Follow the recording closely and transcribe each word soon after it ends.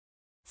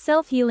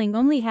Self-healing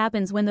only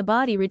happens when the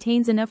body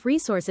retains enough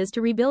resources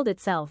to rebuild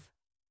itself.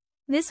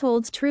 This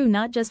holds true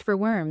not just for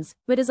worms,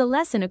 but is a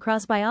lesson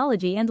across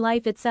biology and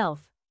life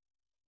itself.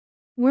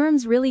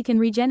 Worms really can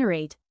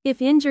regenerate. If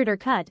injured or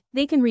cut,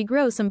 they can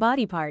regrow some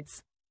body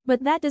parts.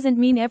 But that doesn't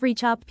mean every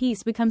chopped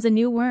piece becomes a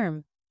new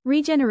worm.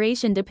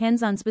 Regeneration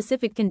depends on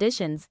specific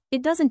conditions,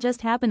 it doesn't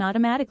just happen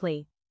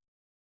automatically.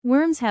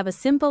 Worms have a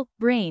simple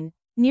brain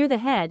near the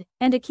head,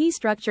 and a key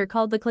structure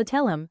called the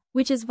clitellum,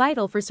 which is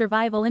vital for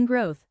survival and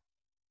growth.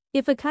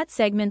 If a cut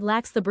segment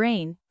lacks the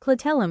brain,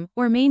 clitellum,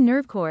 or main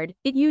nerve cord,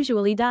 it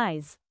usually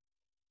dies.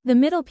 The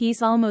middle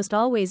piece almost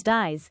always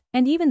dies,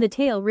 and even the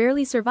tail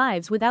rarely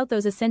survives without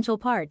those essential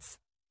parts.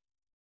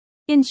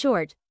 In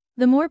short,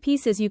 the more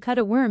pieces you cut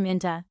a worm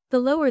into, the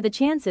lower the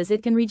chances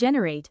it can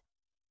regenerate.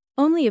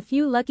 Only a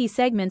few lucky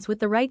segments with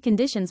the right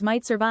conditions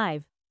might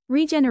survive.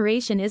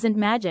 Regeneration isn't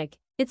magic,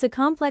 it's a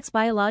complex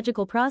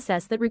biological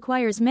process that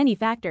requires many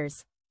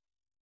factors.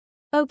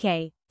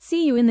 Okay,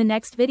 see you in the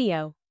next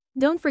video.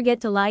 Don't forget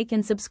to like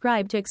and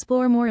subscribe to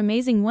explore more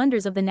amazing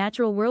wonders of the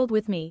natural world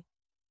with me.